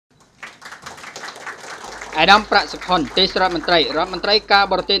អាដាមប្រាក់សុខុនទេសរដ្ឋមន្ត្រីការ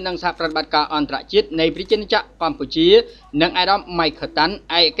បរទេសនិងសហប្រតិបត្តិការអន្តរជាតិនៃប្រជាជនកម្ពុជានិងអាដាមម៉ៃខតាន់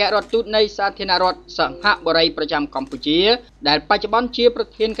ឯករដ្ឋទូតនៃសាធារណរដ្ឋសហបុរីប្រចាំកម្ពុជាដែលបច្ចុប្បន្នជាប្រ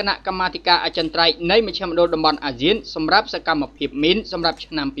ធានគណៈកម្មាធិការអចិន្ត្រៃយ៍នៃមជ្ឈមណ្ឌលតំបន់អាស៊ានសម្រាប់សកម្មភាពមីនសម្រាប់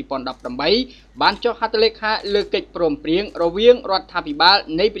ឆ្នាំ2018បានចុះហត្ថលេខាលើកិច្ចព្រមព្រៀងរវាងរដ្ឋាភិបាល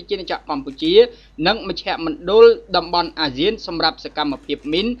នៃប្រជាជនកម្ពុជានិងមជ្ឈមណ្ឌលតំបន់អាស៊ានសម្រាប់សកម្មភាព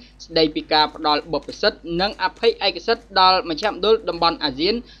មីនស្ដីពីការផ្ដល់បទពិសោធន៍និងអភ័យឯកសិទ្ធិដល់មជ្ឈមណ្ឌលតំបន់អាស៊ា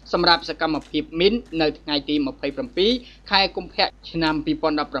នសម្រាប់សកម្មភាពមីននៅថ្ងៃទី27ខែកុម្ភៈឆ្នាំ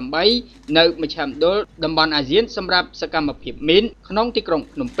2018នៅមជ្ឈមណ្ឌលតំបន់អាស៊ានសម្រាប់សកម្មភាពមីនក្នុងទីក្រុង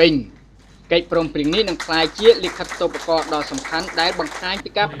ភ្នំពេញកិច្ចព្រមព្រៀងនេះនឹងក្លាយជាលិខិតតូបករណ៍ដ៏សំខាន់ដែលបង្ហាញពី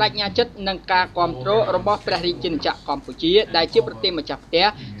ការបដិញ្ញាចិត្តនិងការគាំទ្ររបស់ព្រះរាជាណាចក្រកម្ពុជាដែលជាប្រទេសម្ចាស់ផ្ទះ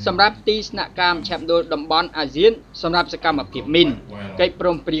សម្រាប់ទីស្នាក់ការមជ្ឈមណ្ឌលតំបន់អាស៊ានសម្រាប់សកម្មភាពមីនកិច្ចព្រ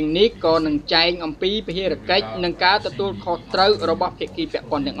មព្រៀងនេះក៏នឹងចែងអំពីភារកិច្ចនិងការទទួលខុសត្រូវរបស់ភាគីពាក់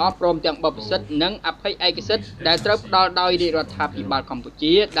ព័ន្ធទាំងអស់ព្រមទាំងបទពិសោធន៍និងអភ័យឯកសិទ្ធិដែលត្រូវផ្ដល់ដោយរាជរដ្ឋាភិបាលកម្ពុ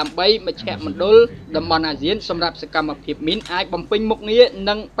ជាដើម្បីមជ្ឈមណ្ឌលតំបន់អាស៊ានសម្រាប់សកម្មភាពមីនអាចបំពេញមុខងារ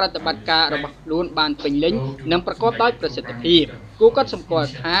និងប្រតិបត្តិការរបស់ខ្លួនបានពេញលេញនិងប្រកបដោយប្រសិទ្ធភាពគូក៏សម្គាល់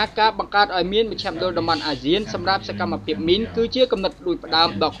ថាការបង្កើតឲ្យមានមជ្ឈមណ្ឌលតំបន់អាស៊ានសម្រាប់សកម្មភាពមីនគឺជាគំនិតផ្ដួចផ្ដើម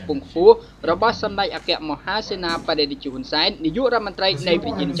ដ៏ខ្ពង់ខ្ពស់របស់សម្ដេចអគ្គមហាសេនាបតីហ៊ុនសែននាយករដ្ឋមន្ត្រីនៃប្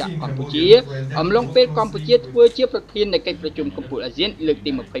រជាជនកម្ពុជាអំឡុងពេលកម្ពុជាធ្វើជាប្រធាននៃកិច្ចប្រជុំកំពូលអាស៊ានលើក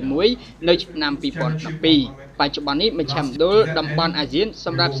ទី21នៅឆ្នាំ2012បច្ចុប្បន្ននេះមជ្ឈមណ្ឌលតំបន់អាស៊ានស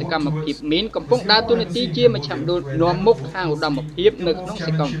ម្រាប់សកម្មភាពមីនកំពុងដើរតួនាទីជាមជ្ឈមណ្ឌលនាំមុខខាងឧត្តមភាពនៅក្នុងស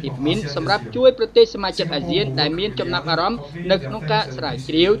កម្មភាពមីនសម្រាប់ជួយប្រទេសសមាជិកអាស៊ានដែលមានចំណាប់អារម្មណ៍នៅក្នុងការស្រាវ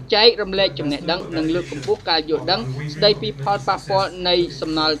ជ្រាវចែករំលែកចំណេះដឹងនិងលើកកម្ពស់ការយល់ដឹងស្ដីពីផលប៉ះពាល់នៃ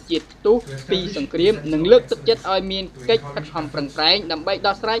សំណល់ជាតិផ្ទុះពីសង្គ្រាមនិងលើកទឹកចិត្តឲ្យមានកិច្ចខិតខំប្រឹងប្រែងដើម្បី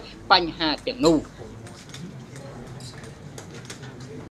ដោះស្រាយបញ្ហាទាំងនោះ